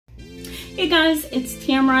Hey guys, it's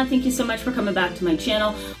Tamara. Thank you so much for coming back to my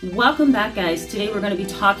channel. Welcome back, guys. Today we're going to be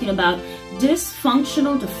talking about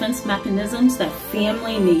dysfunctional defense mechanisms that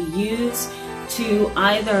family may use to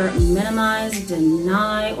either minimize,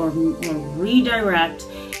 deny, or redirect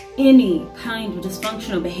any kind of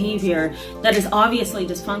dysfunctional behavior that is obviously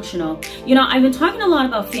dysfunctional. You know, I've been talking a lot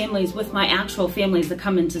about families with my actual families that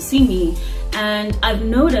come in to see me, and I've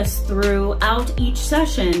noticed throughout each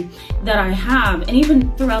session that I have, and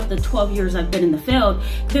even throughout the 12 years I've been in the field,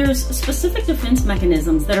 there's specific defense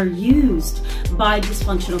mechanisms that are used by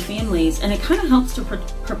dysfunctional families, and it kind of helps to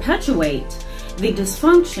perpetuate the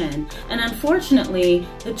dysfunction. And unfortunately,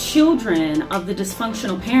 the children of the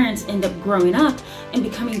dysfunctional parents end up growing up and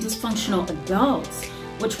becoming dysfunctional adults,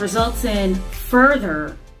 which results in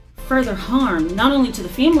further harm, not only to the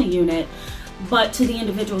family unit, but to the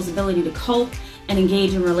individual's ability to cope and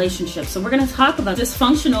engage in relationships. So we're going to talk about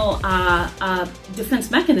dysfunctional defense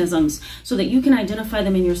mechanisms so that you can identify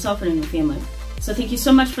them in yourself and in your family. So thank you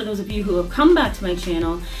so much for those of you who have come back to my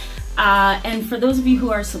channel. And for those of you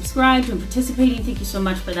who are subscribed and participating, thank you so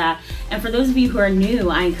much for that. And for those of you who are new,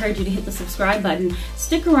 I encourage you to hit the subscribe button.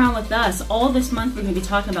 Stick around with us. All this month, we're going to be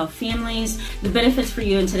talking about families. The benefits for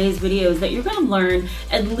you in today's video is that you're going to learn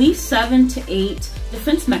at least 7 to 8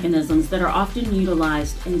 defense mechanisms that are often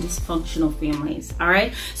utilized in dysfunctional families. All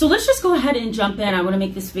right, so let's just go ahead and jump in. I want to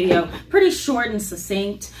make this video pretty short and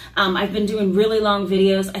succinct. I've been doing really long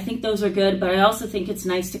videos. I think those are good, but I also think it's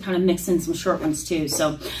nice to kind of mix in some short ones too.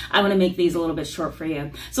 So I want to make these a little bit short for you.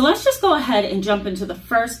 So let's just go ahead and jump into the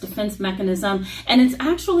first defense mechanism. And it's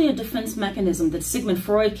actually a defense mechanism that Sigmund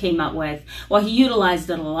Freud came up with. Well, he utilized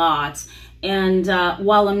it a lot. And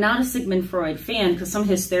while I'm not a Sigmund Freud fan, because some of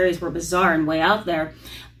his theories were bizarre and way out there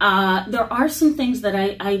are some things that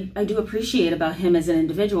I do appreciate about him as an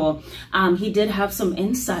individual. He did have some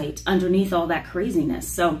insight underneath all that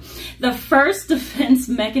craziness. So the first defense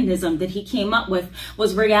mechanism that he came up with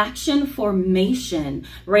was reaction formation.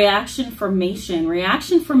 Reaction formation.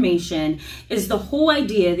 Reaction formation is the whole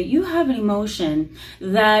idea that you have an emotion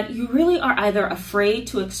that you really are either afraid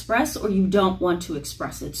to express or you don't want to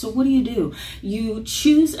express it. So what do? You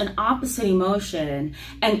choose an opposite emotion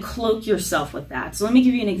and cloak yourself with that. So let me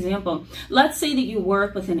give you an example. Let's say that you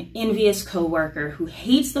work with an envious coworker who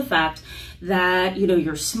hates the fact that, you know,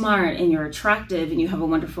 you're smart and you're attractive and you have a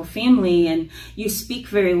wonderful family and you speak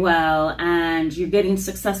very well and you're getting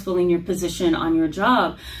successful in your position on your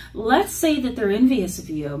job. Let's say that they're envious of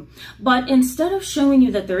you, but instead of showing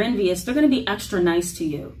you that they're envious, they're going to be extra nice to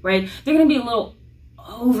you, right? They're going to be a little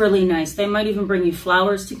overly nice. They might even bring you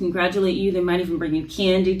flowers to congratulate you. They might even bring you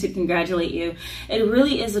candy to congratulate you. It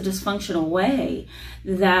really is a dysfunctional way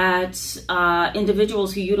that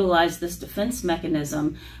individuals who utilize this defense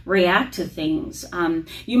mechanism react to things.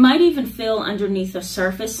 You might even feel underneath the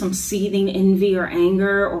surface some seething envy or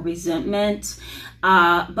anger or resentment.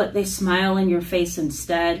 But they smile in your face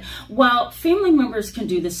instead. Well, family members can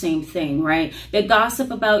do the same thing, right? They gossip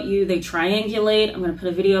about you. They triangulate. I'm going to put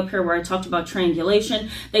a video up here where I talked about triangulation.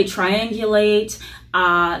 They triangulate.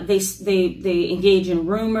 They engage in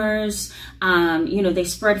rumors. You know, they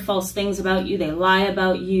spread false things about you. They lie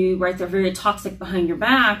about you, right? They're very toxic behind your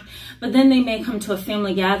back. But then they may come to a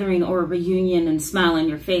family gathering or a reunion and smile in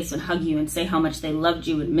your face and hug you and say how much they loved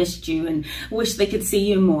you and missed you and wish they could see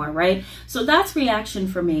you more, right? So that's reaction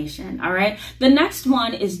formation, all right? The next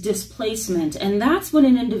one is displacement, and that's when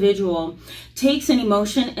an individual takes an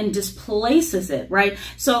emotion and displaces it, right?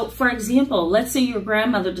 So for example, let's say your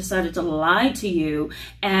grandmother decided to lie to you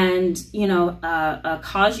and, you know,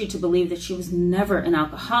 cause you to believe that she was never an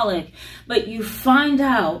alcoholic, but you find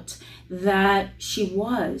out that she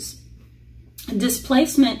was.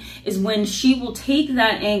 Displacement is when she will take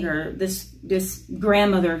that anger, this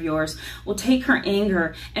grandmother of yours will take her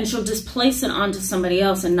anger and she'll displace it onto somebody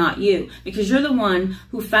else and not you, because you're the one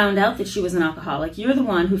who found out that she was an alcoholic. You're the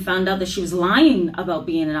one who found out that she was lying about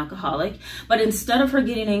being an alcoholic. But instead of her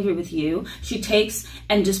getting angry with you, she takes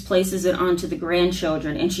and displaces it onto the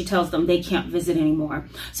grandchildren and she tells them they can't visit anymore.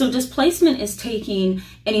 So displacement is taking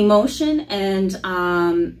an emotion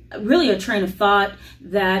and really a train of thought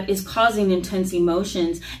that is causing intense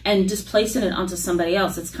emotions and displacing it onto somebody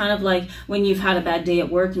else. It's kind of like when you've had a bad day at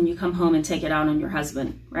work and you come home and take it out on your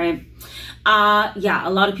husband, right? Yeah, a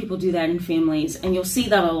lot of people do that in families, and you'll see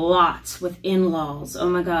that a lot with in-laws. Oh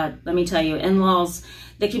my God, let me tell you, in-laws,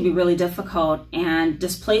 they can be really difficult. And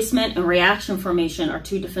displacement and reaction formation are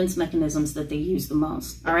two defense mechanisms that they use the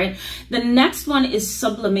most. All right. The next one is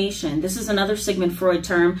sublimation. This is another Sigmund Freud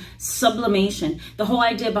term, sublimation. The whole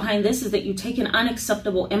idea behind this is that you take an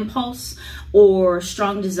unacceptable impulse or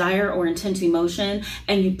strong desire or intense emotion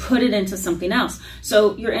and you put it into something else.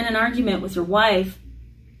 So you're in an argument with your wife.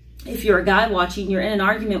 If you're a guy watching, you're in an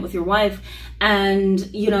argument with your wife and,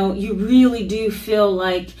 you know, you really do feel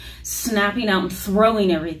like snapping out and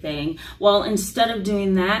throwing everything. Well, instead of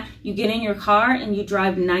doing that, you get in your car and you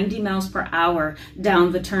drive 90 miles per hour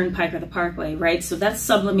down the turnpike or the parkway, right? So that's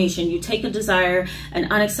sublimation. You take a desire,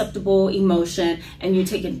 an unacceptable emotion, and you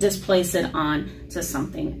take and displace it on to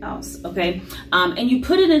something else, okay? And you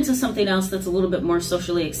put it into something else that's a little bit more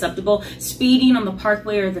socially acceptable. Speeding on the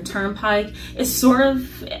parkway or the turnpike is sort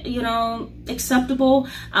of, you know, acceptable.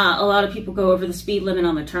 A lot of people go over the speed limit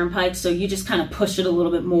on the turnpike, so you just kind of push it a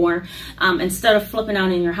little bit more. Instead of flipping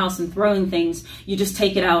out in your house and throwing things, you just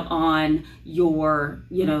take it out on your,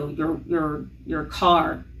 you know, your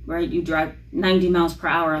car, right? You drive 90 miles per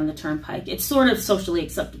hour on the turnpike. It's sort of socially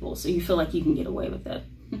acceptable, so you feel like you can get away with it.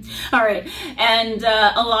 All right, and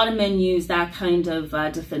a lot of men use that kind of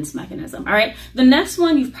defense mechanism. All right, the next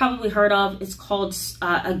one you've probably heard of is called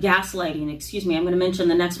a gaslighting. Excuse me, I'm going to mention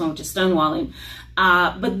the next one, which is stonewalling.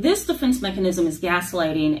 But this defense mechanism is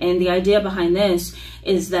gaslighting, and the idea behind this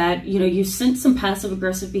is that, you know, you sense some passive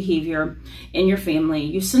aggressive behavior in your family.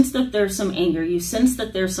 You sense that there's some anger. You sense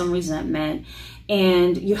that there's some resentment.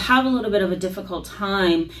 And you have a little bit of a difficult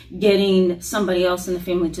time getting somebody else in the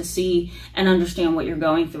family to see and understand what you're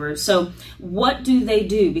going through. So what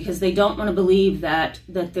do? Because they don't want to believe that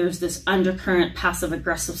there's this undercurrent passive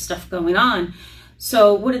aggressive stuff going on.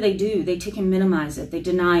 So what do? They take and minimize it. They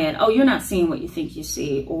deny it. Oh, you're not seeing what you think you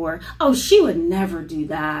see. Or, oh, she would never do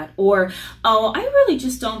that. Or, oh, I really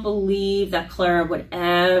just don't believe that Clara would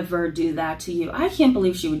ever do that to you. I can't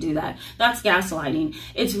believe she would do that. That's gaslighting.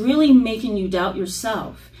 It's really making you doubt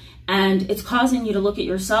yourself. And it's causing you to look at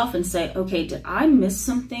yourself and say, okay, did I miss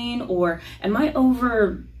something? Or am I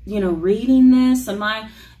over, you know, reading this? Am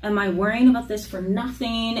I worrying about this for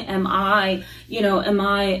nothing? Am I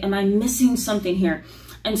missing something here?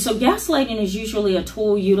 And so gaslighting is usually a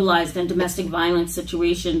tool utilized in domestic violence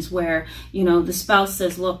situations where, you know, the spouse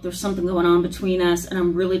says, look, there's something going on between us and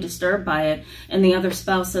I'm really disturbed by it. And the other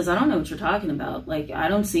spouse says, I don't know what you're talking about. Like, I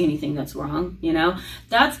don't see anything that's wrong, you know?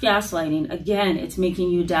 That's gaslighting. Again, it's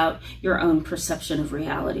making you doubt your own perception of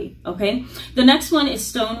reality, okay? The next one is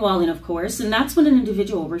stonewalling, of course, and that's when an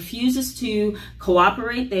individual refuses to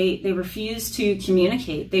cooperate. They refuse to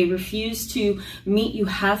communicate. They refuse to meet you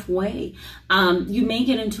halfway. You may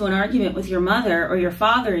get into an argument with your mother or your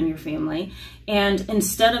father in your family, and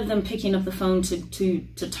instead of them picking up the phone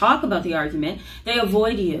to talk about the argument, they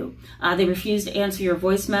avoid you. They refuse to answer your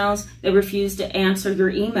voicemails. They refuse to answer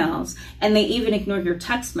your emails, and they even ignore your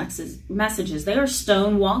text messages. They are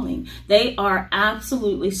stonewalling. They are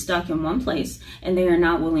absolutely stuck in one place, and they are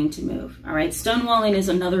not willing to move. All right, stonewalling is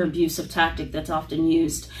another abusive tactic that's often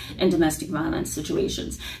used in domestic violence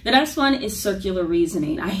situations. The next one is circular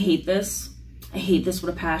reasoning. I hate this. I hate this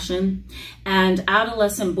with a passion. And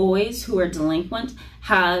adolescent boys who are delinquent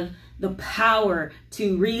have the power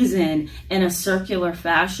to reason in a circular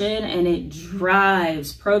fashion, and it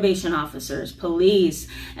drives probation officers, police,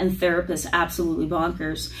 and therapists absolutely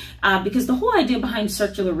bonkers. Because the whole idea behind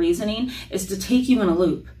circular reasoning is to take you in a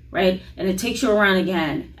loop, right? And it takes you around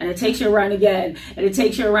again, and it takes you around again, and it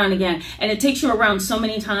takes you around again, and it takes you around so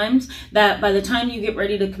many times that by the time you get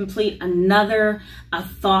ready to complete another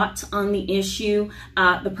thought on the issue,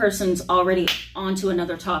 the person's already onto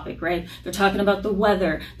another topic, right? They're talking about the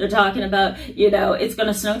weather. They're talking about, you know, it's going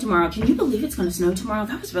to snow tomorrow. Can you believe it's going to snow tomorrow?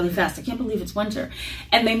 That was really fast. I can't believe it's winter.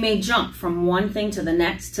 And they may jump from one thing to the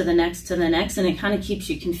next, to the next, to the next, and it kind of keeps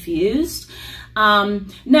you confused.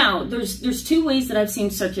 Now there's two ways that I've seen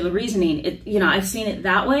circular reasoning. I've seen it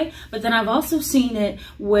that way, but then I've also seen it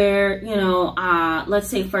where, let's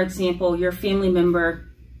say, for example, your family member,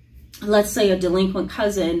 let's say a delinquent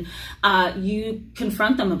cousin, you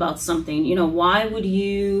confront them about something. Why would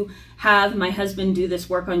you have my husband do this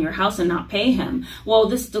work on your house and not pay him? Well,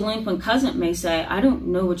 this delinquent cousin may say, I don't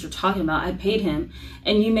know what you're talking about. I paid him.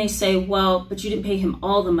 And you may say, well, but you didn't pay him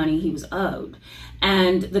all the money he was owed.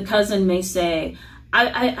 And the cousin may say,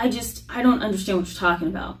 I don't understand what you're talking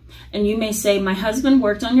about. And you may say, my husband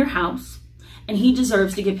worked on your house and he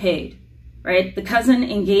deserves to get paid, right? The cousin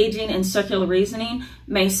engaging in circular reasoning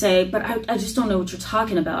may say, but I just don't know what you're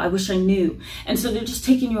talking about. I wish I knew. And so they're just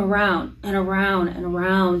taking you around and around and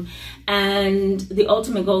around. And the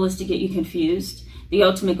ultimate goal is to get you confused, The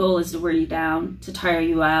ultimate goal is to wear you down, to tire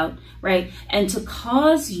you out, right? And to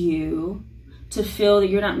cause you to feel that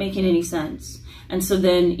you're not making any sense. And so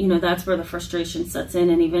then, you know, that's where the frustration sets in,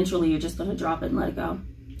 and eventually you're just going to drop it and let it go.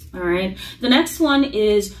 All right. The next one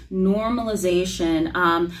is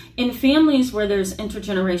normalization. In families where there's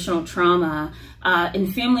intergenerational trauma,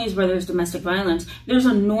 in families where there's domestic violence, there's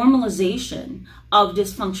a normalization of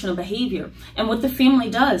dysfunctional behavior. And what the family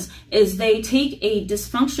does is they take a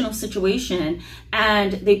dysfunctional situation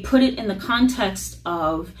and they put it in the context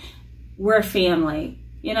of, we're a family.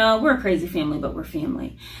 You know, we're a crazy family, but we're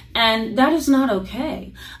family. And that is not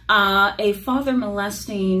okay. A father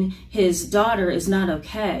molesting his daughter is not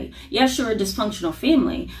okay. Yes, you're a dysfunctional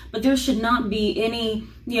family, but there should not be any,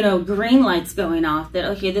 you know, green lights going off that,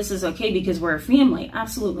 okay, this is okay because we're a family.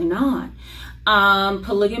 Absolutely not.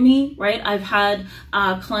 Polygamy, right? I've had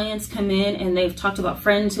clients come in and they've talked about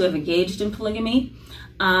friends who have engaged in polygamy.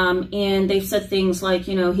 And they've said things like,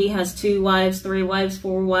 you know, he has 2 wives, 3 wives,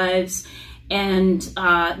 4 wives. And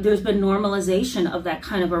there's been normalization of that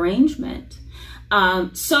kind of arrangement.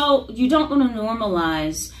 So you don't want to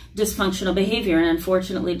normalize dysfunctional behavior, and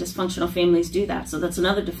unfortunately dysfunctional families do that. So that's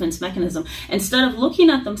another defense mechanism. Instead of looking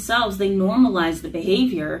at themselves, they normalize the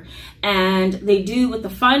behavior, and they do what the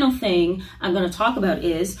final thing I'm going to talk about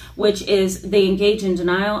is, which is they engage in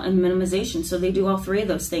denial and minimization. So they do all 3 of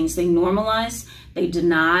those things. They normalize, they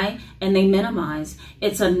deny, and they minimize.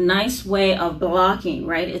 It's a nice way of blocking,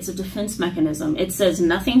 right? It's a defense mechanism. It says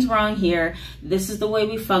nothing's wrong here. This is the way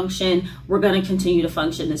we function. We're going to continue to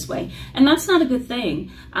function this way. And that's not a good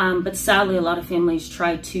thing. But sadly, a lot of families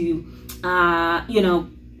try to, you know,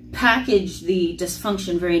 package the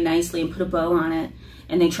dysfunction very nicely and put a bow on it.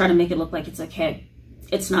 And they try to make it look like it's okay.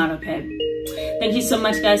 It's not okay. Thank you so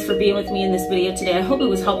much, guys, for being with me in this video today. I hope it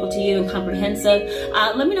was helpful to you and comprehensive.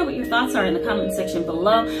 Let me know what your thoughts are in the comment section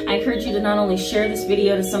below. I encourage you to not only share this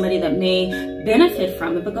video to somebody that may benefit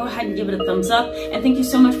from it, but go ahead and give it a thumbs up. And thank you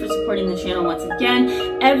so much for supporting the channel once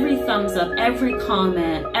again. Every thumbs up, every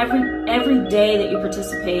comment, every day that you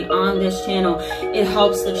participate on this channel, it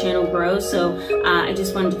helps the channel grow. So I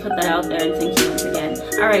just wanted to put that out there, and thank you once again.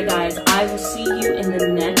 All right, guys, I will see you in the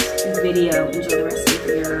next video. Enjoy the rest of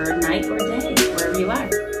your night or day.